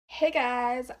Hey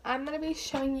guys, I'm going to be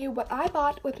showing you what I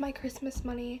bought with my Christmas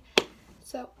money.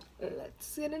 So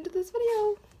let's get into this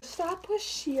video. Stop with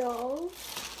Shield.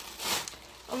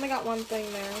 Only got one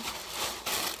thing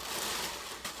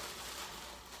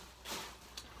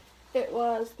there. It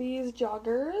was these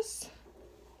joggers.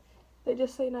 They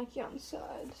just say Nike on the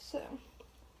side, so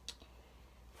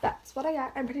that's what I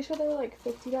got. I'm pretty sure they were like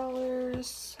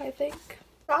 $50, I think.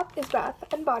 Top is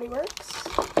Bath and Body Works.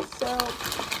 So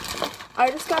I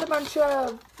just got a bunch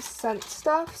of scent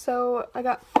stuff. So I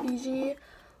got Fiji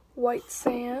White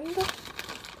Sand. I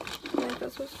think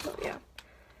that's what's called, yeah.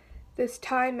 This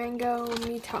Thai Mango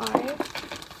Me Thai.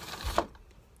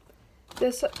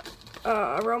 This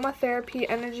Aromatherapy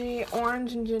Energy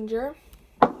Orange and Ginger.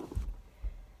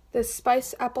 This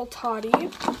Spice Apple Toddy.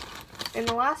 And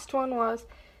the last one was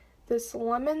this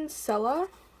Lemon Cella.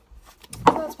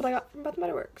 So that's what I got from Bath and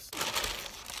Body Works.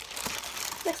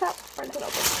 Next up, Barnes &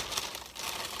 Noble.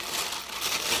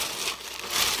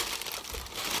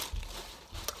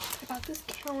 I got this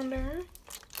calendar.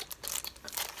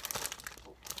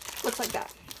 Looks like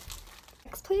that.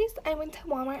 Next place, I went to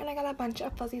Walmart and I got a bunch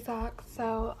of fuzzy socks.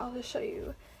 So I'll just show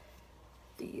you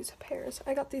these pairs.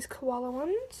 I got these koala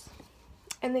ones.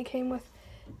 And they came with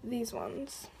these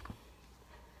ones.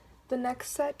 The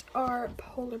next set are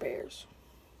polar bears.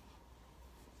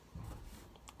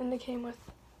 And they came with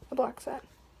a black set.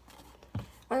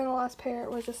 And then the last pair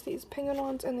was just these penguin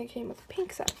ones, and they came with a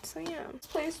pink set. So yeah. This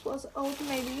place was Old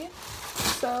Navy.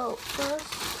 So first,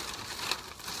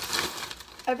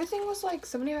 everything was like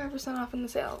 75% off in the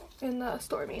sale, in the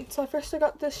store, I mean. So first I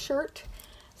got this shirt.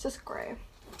 It's just gray.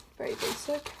 Very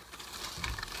basic.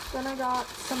 Then I got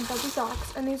some fuzzy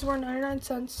socks, and these were 99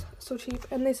 cents, so cheap.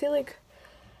 And they say like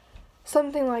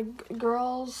something like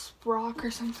girls rock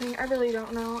or something. I really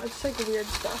don't know. It's like weird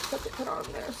stuff that they put on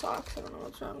their socks. I don't know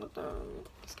what's wrong with them.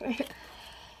 Just kidding.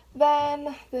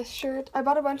 Then this shirt. I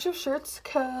bought a bunch of shirts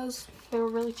because they were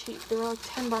really cheap. They were like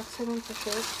 $10 I think for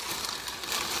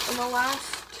shirts. And the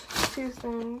last two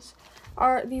things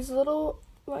are these little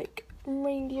like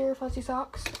reindeer fuzzy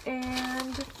socks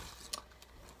and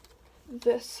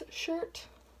this shirt.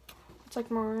 It's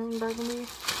like maroon burgundy.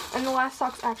 And the last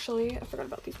socks, actually, I forgot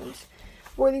about these ones,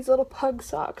 were these little pug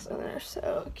socks, and they're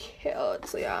so cute.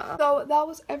 So yeah. So that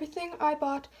was everything I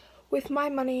bought with my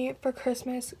money for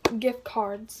Christmas. Gift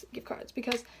cards,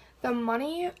 because the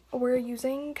money we're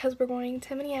using, because we're going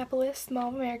to Minneapolis, Mall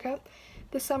of America,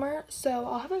 this summer. So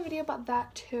I'll have a video about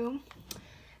that too,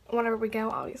 whenever we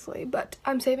go, obviously. But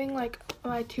I'm saving like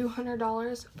my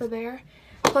 $200 for there.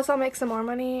 Plus, I'll make some more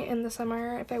money in the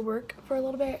summer if I work for a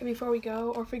little bit before we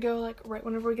go, or if we go like right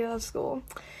whenever we get out of school.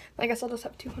 I guess I'll just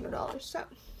have $200. So,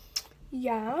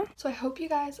 yeah. So I hope you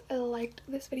guys liked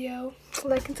this video.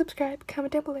 Like and subscribe.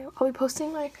 Comment down below. I'll be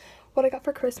posting like what I got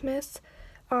for Christmas,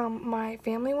 my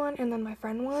family one, and then my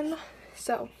friend one.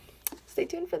 So stay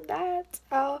tuned for that.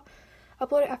 I'll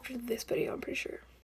upload it after this video, I'm pretty sure.